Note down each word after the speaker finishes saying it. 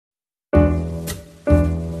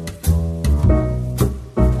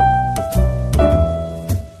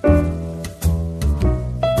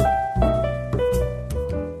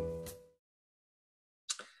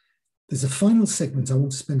There's a final segment I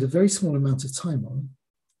want to spend a very small amount of time on,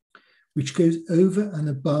 which goes over and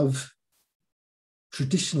above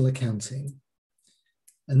traditional accounting.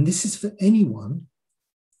 And this is for anyone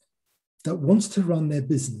that wants to run their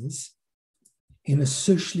business in a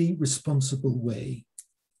socially responsible way.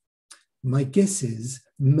 My guess is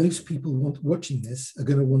most people watching this are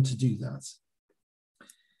going to want to do that.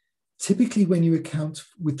 Typically, when you account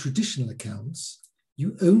with traditional accounts,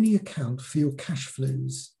 you only account for your cash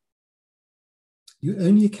flows. You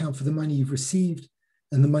only account for the money you've received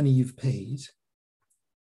and the money you've paid.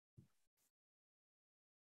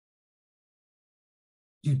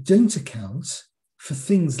 You don't account for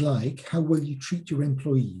things like how well you treat your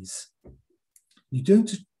employees. You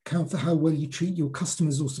don't account for how well you treat your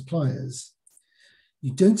customers or suppliers.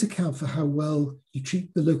 You don't account for how well you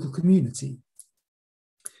treat the local community.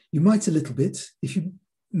 You might a little bit, if you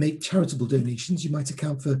make charitable donations, you might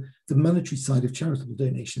account for the monetary side of charitable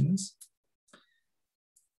donations.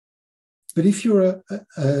 But if you're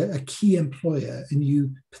a key employer and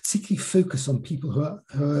you particularly focus on people who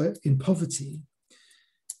are in poverty,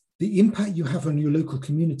 the impact you have on your local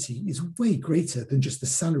community is way greater than just the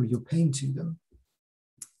salary you're paying to them.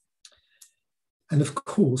 And of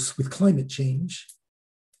course, with climate change,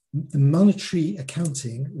 the monetary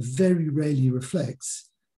accounting very rarely reflects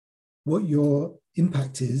what your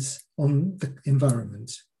impact is on the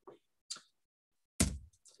environment.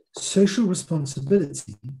 Social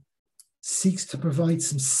responsibility seeks to provide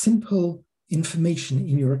some simple information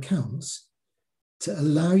in your accounts to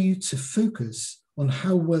allow you to focus on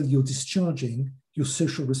how well you're discharging your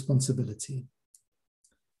social responsibility.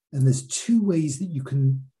 And there's two ways that you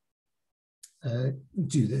can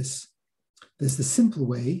do this. There's the simple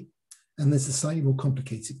way, and there's the slightly more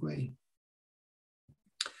complicated way.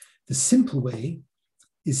 The simple way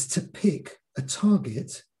is to pick a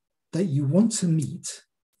target that you want to meet,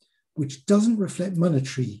 which doesn't reflect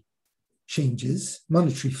monetary changes,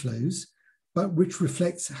 monetary flows, but which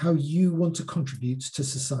reflects how you want to contribute to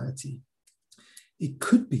society. It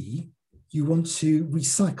could be you want to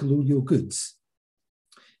recycle all your goods.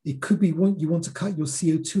 It could be you want to cut your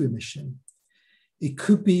CO2 emission. It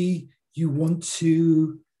could be you want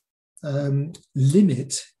to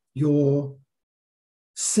limit your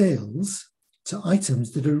sales to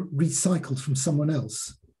items that are recycled from someone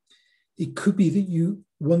else. It could be that you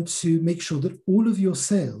want to make sure that all of your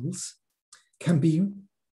sales can be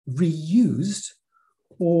reused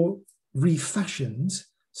or refashioned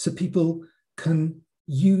so people can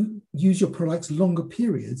use your products longer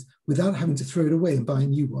periods without having to throw it away and buy a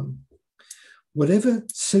new one. Whatever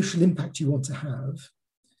social impact you want to have,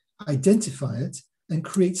 identify it and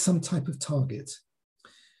create some type of target.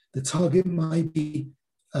 The target might be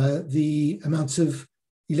the amount of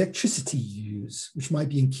electricity you use, which might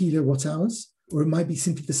be in kilowatt hours, or it might be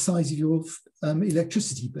simply the size of your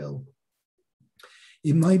electricity bill.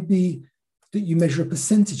 It might be that you measure a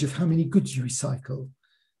percentage of how many goods you recycle.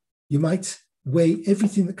 You might weigh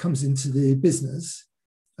everything that comes into the business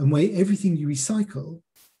and weigh everything you recycle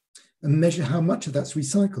and measure how much of that's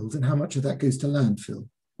recycled and how much of that goes to landfill.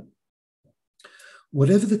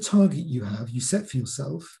 Whatever the target you have, you set for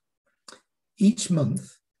yourself, each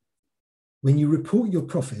month, when you report your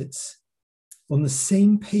profits, on the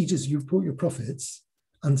same page as you report your profits,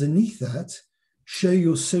 underneath that, show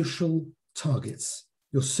your social targets,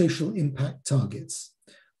 your social impact targets.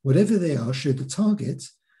 Whatever they are, show the target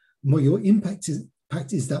and what your impact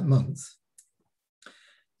is that month.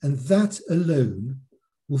 And that alone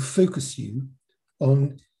will focus you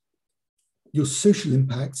on your social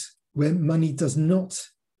impact where money does not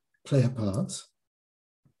play a part.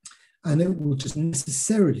 And it will just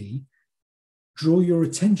necessarily draw your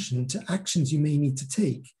attention to actions you may need to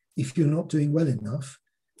take if you're not doing well enough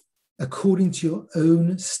according to your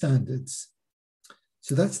own standards.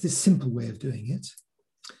 So that's the simple way of doing it.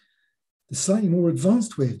 The slightly more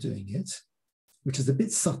advanced way of doing it, which is a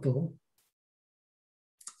bit subtle,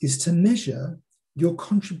 is to measure your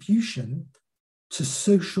contribution to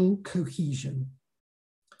social cohesion.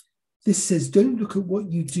 This says, don't look at what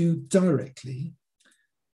you do directly.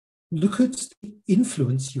 Look at the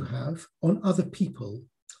influence you have on other people,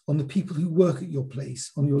 on the people who work at your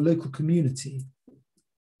place, on your local community.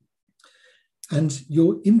 And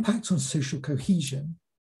your impact on social cohesion,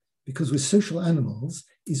 because we're social animals,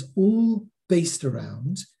 is all based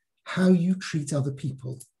around how you treat other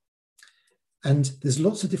people. And there's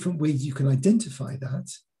lots of different ways you can identify that.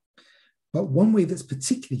 But one way that's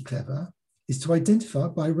particularly clever is to identify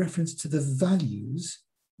by reference to the values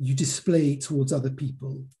you display towards other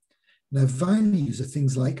people. Now, values are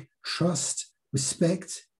things like trust,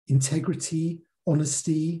 respect, integrity,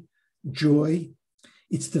 honesty, joy.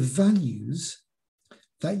 It's the values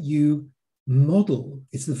that you model.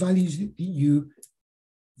 It's the values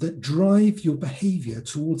that drive your behavior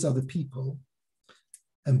towards other people.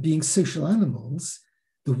 And being social animals,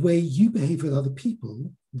 the way you behave with other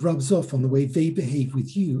people rubs off on the way they behave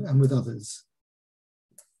with you and with others.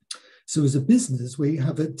 So as a business where you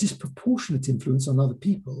have a disproportionate influence on other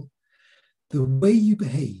people, the way you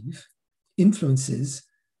behave influences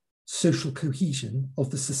social cohesion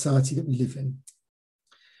of the society that we live in.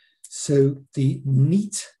 So the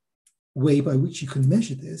neat way by which you can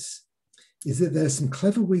measure this is that there are some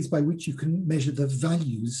clever ways by which you can measure the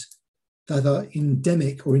values that are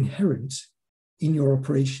endemic or inherent in your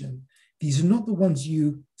operation. These are not the ones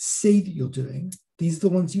you say that you're doing. These are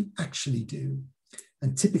the ones you actually do.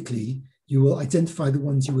 And typically, you will identify the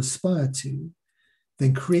ones you aspire to,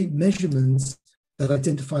 then create measurements that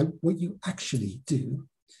identify what you actually do.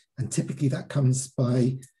 And typically that comes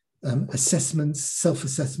by assessments,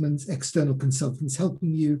 self-assessments, external consultants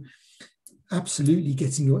helping you, absolutely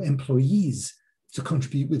getting your employees to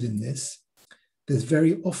contribute within this. There's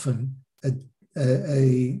very often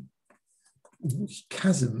a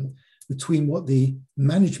chasm between what the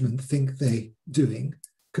management think they're doing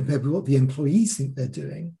compared with what the employees think they're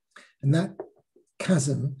doing. And that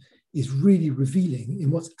chasm is really revealing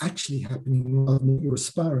in what's actually happening rather than what you're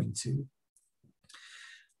aspiring to.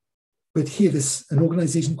 But here, there's an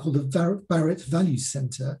organization called the Barrett Values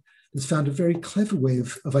Center that's found a very clever way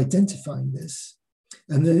of identifying this.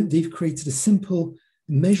 And then they've created a simple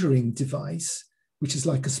measuring device, which is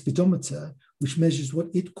like a speedometer, which measures what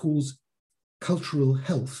it calls cultural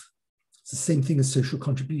health. It's the same thing as social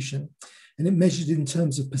contribution. And it measures it in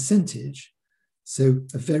terms of percentage. So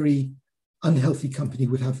a very unhealthy company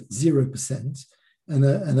would have 0%, and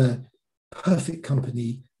a perfect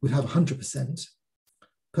company would have 100%.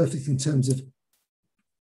 Perfect in terms of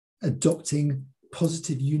adopting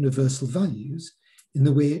positive universal values in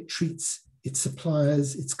the way it treats its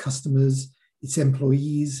suppliers, its customers, its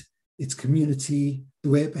employees, its community, the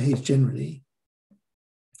way it behaves generally.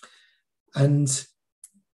 And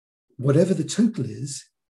whatever the total is,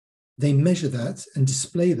 they measure that and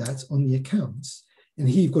display that on the accounts. And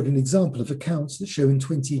here you've got an example of accounts that show in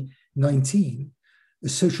 2019, the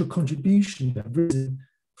social contribution have risen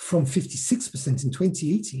from 56% in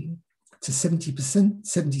 2018 to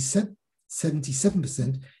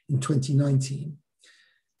 77% in 2019.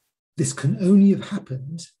 This can only have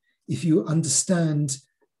happened if you understand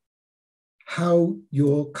how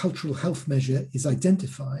your cultural health measure is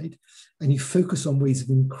identified and you focus on ways of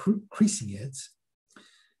increasing it.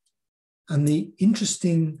 And the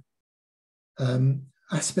interesting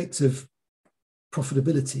aspect of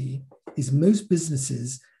profitability is most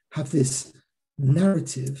businesses have this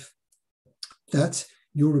narrative that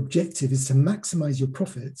your objective is to maximize your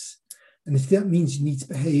profits. And if that means you need to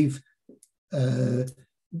behave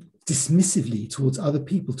dismissively towards other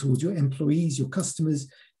people, towards your employees, your customers,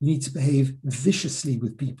 you need to behave viciously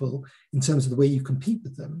with people in terms of the way you compete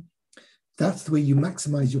with them. That's the way you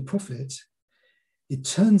maximize your profit. It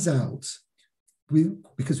turns out,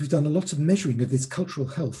 because we've done a lot of measuring of this cultural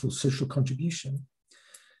health or social contribution,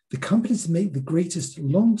 the companies that make the greatest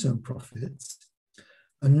long-term profits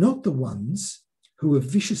are not the ones who are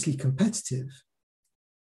viciously competitive.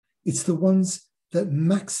 It's the ones that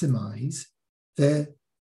maximize their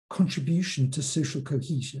contribution to social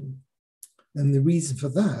cohesion. And the reason for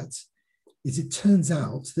that is it turns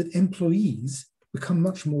out that employees become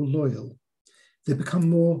much more loyal. They become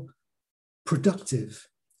more productive.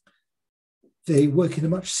 They work in a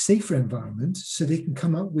much safer environment, so they can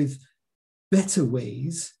come up with better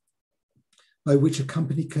ways by which a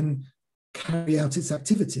company can carry out its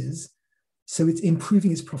activities. So it's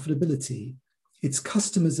improving its profitability. Its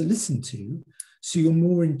customers are listened to, so you're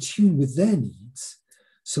more in tune with their needs.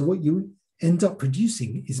 So what you end up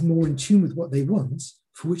producing is more in tune with what they want,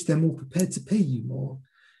 for which they're more prepared to pay you more.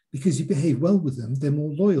 Because you behave well with them, they're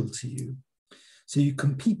more loyal to you. So you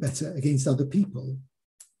compete better against other people.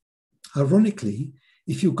 Ironically,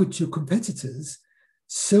 if you're good to your competitors,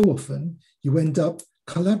 so often you end up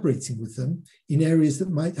collaborating with them in areas that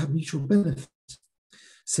might have mutual benefit.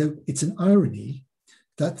 So it's an irony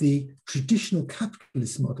that the traditional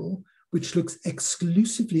capitalist model, which looks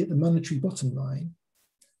exclusively at the monetary bottom line,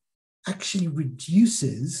 actually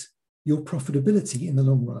reduces your profitability in the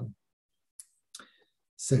long run.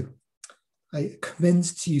 So I commend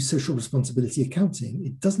to you social responsibility accounting.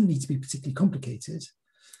 It doesn't need to be particularly complicated,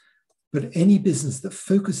 but any business that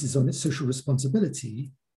focuses on its social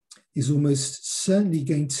responsibility is almost certainly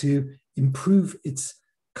going to improve its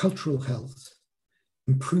cultural health,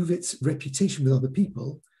 improve its reputation with other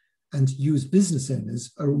people, And you as business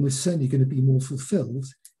owners are almost certainly going to be more fulfilled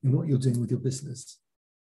in what you're doing with your business.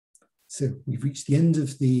 So we've reached the end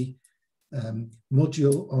of the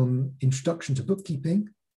module on Introduction to Bookkeeping.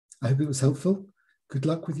 I hope it was helpful. Good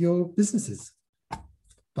luck with your businesses.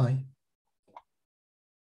 Bye.